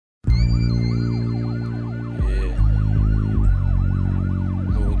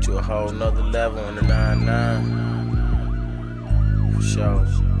a whole nother level in the 9-9. For sure.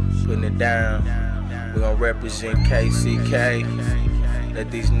 Putting it down. We gon' represent KCK.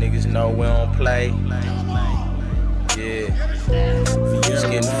 Let these niggas know we don't play. Yeah. It's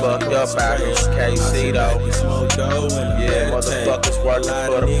getting fucked up out here in KC though. Yeah, motherfuckers working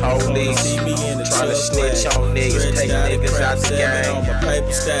for the police, trying to snitch on niggas, take niggas out the game.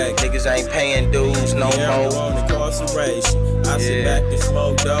 Niggas ain't paying dues no more. Yeah,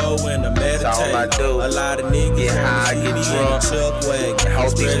 that's all I do. Get high, get drunk, and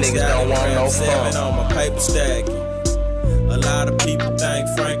hope these niggas don't want no fun. A lot of people think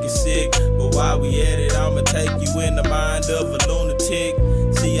Frank is sick, but while we at it, I'ma take you in the mind of a lunatic.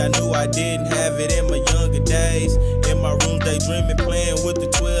 See, I knew I didn't have it in my younger days. In my room, daydreaming, playing with the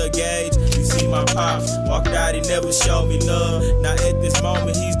 12 gauge. You see my pops walked out, he never showed me love. Now at this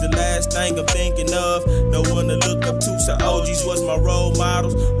moment, he's the last thing I'm thinking of. No one to look up to, so OGs was my role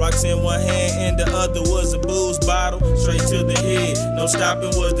models. Rocks in one hand and the other was a booze bottle. Straight to the head, no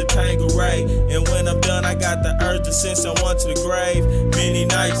stopping was the Tanqueray. And when I'm done, I got the urge to send someone to the grave. Many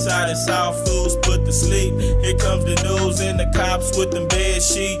nights out in South fools put to sleep. Here comes the news and the cops with them bed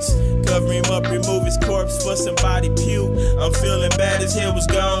sheets. Cover him up, remove his corpse for somebody puke. I'm feeling bad, his hair was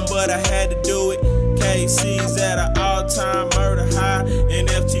gone, but I had to do it. KC's at an all-time murder high, and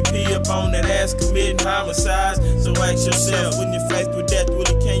FTP up on that ass committing homicides. So ask yourself, when you're faced with death,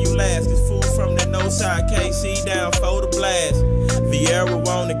 really can you last? This fool from the no side, KC down for the blast. Vieira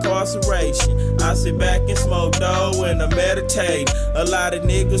on incarceration. I sit back and smoke dough and I meditate. A lot of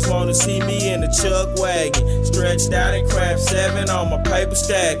niggas wanna see me in a chuck wagon, stretched out in crap 7 on my paper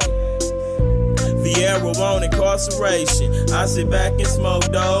stacking. Vieira on incarceration. I sit back and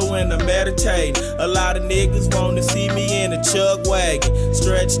smoke dough and I meditate. A lot of niggas wanna see me in a chuck wagon,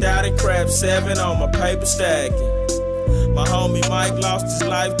 stretched out in crap 7 on my paper stacking. My homie Mike lost his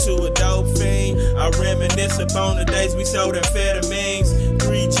life to a dope fiend. I reminisce upon the days we sold amphetamines.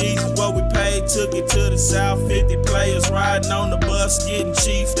 3 G's is what we paid, took it to the south. 50 players riding on the bus, getting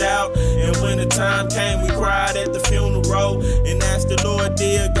chiefed out. And when the time came, we cried at the funeral and asked the Lord,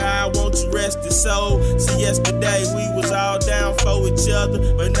 dear God, won't you rest his soul? See, yesterday we was all down for each other,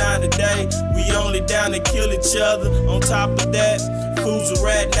 but now today we only down to kill each other. On top of that, fools are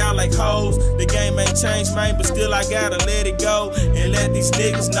ratting out like hoes. The game ain't changed, man, but still I gotta let it go and let these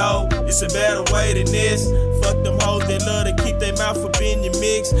niggas know it's a better way than this. Fuck them hoes that love to keep their mouth up in your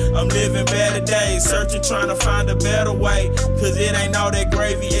mix. I'm living better days, searching, trying to find a better way. Cause it ain't all that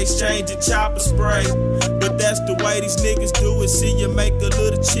gravy, exchanging chopper spray. But that's the way these niggas do it. See you make a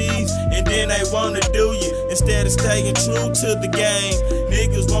little cheese, and then they wanna do you instead of staying true to the game.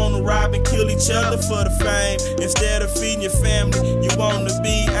 Niggas wanna rob and kill each other for the fame. Instead of feeding your family, you wanna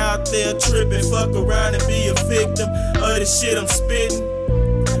be out there tripping. Fuck around and be a victim of the shit I'm spitting.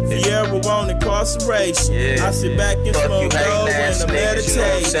 Vieira on incarceration. Yeah, I sit back and smoke dough and I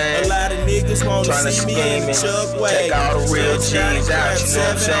meditate. A lot of niggas wanna see me in the chuck wagon. Take all the real G's out, you know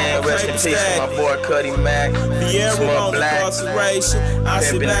what I'm saying? Rest in peace to my boy Cuddy Mac. Vieira on incarceration. I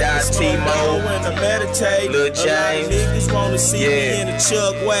sit back and smoke dough and I meditate. A lot of niggas wanna see me in the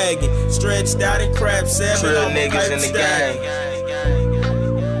chuck wagon, stretched out in crap 7 Real on my niggas paper in the stack. game.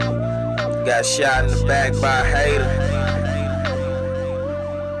 Got shot in the back by a hater.